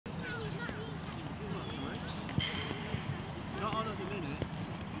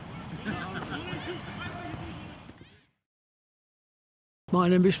My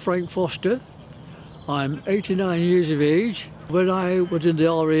name is Frank Foster. I'm 89 years of age. When I was in the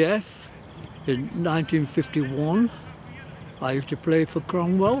RAF in 1951, I used to play for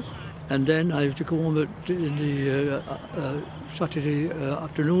Cromwell, and then I used to come home in the Saturday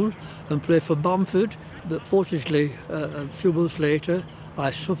afternoon and play for Bamford. But fortunately, a few months later,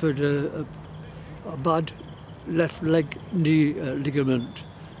 I suffered a bad left leg knee ligament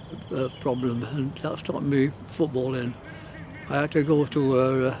problem, and that stopped me footballing. I had to go to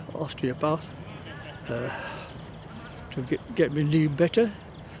an osteopath to get my knee better.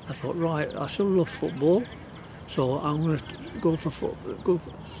 I thought, right, I still love football, so I'm going to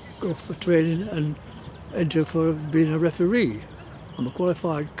go for training and enter for being a referee. I'm a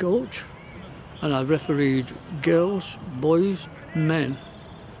qualified coach, and I've refereed girls, boys, men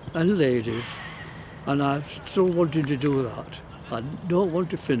and ladies, and I'm still wanting to do that. I don't want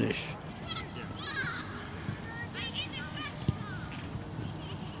to finish.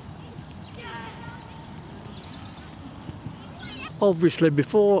 Obviously,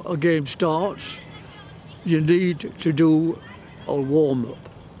 before a game starts, you need to do a warm-up,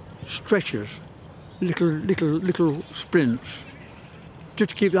 stretches, little sprints,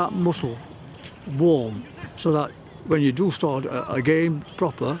 just to keep that muscle warm, so that when you do start a game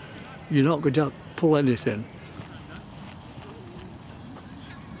proper, you're not going to pull anything.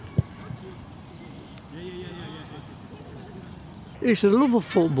 It's the love of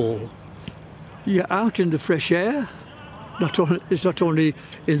football. You're out in the fresh air. It's not only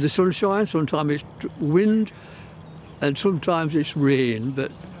in the sunshine, sometimes it's wind and sometimes it's rain,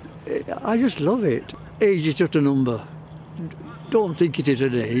 but I just love it. Age is just a number. Don't think it is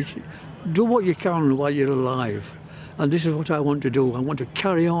an age. Do what you can while you're alive. And this is what I want to do. I want to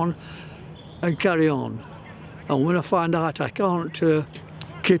carry on and carry on. And when I find out I can't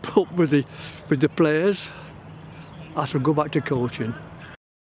keep up with the players, I shall go back to coaching.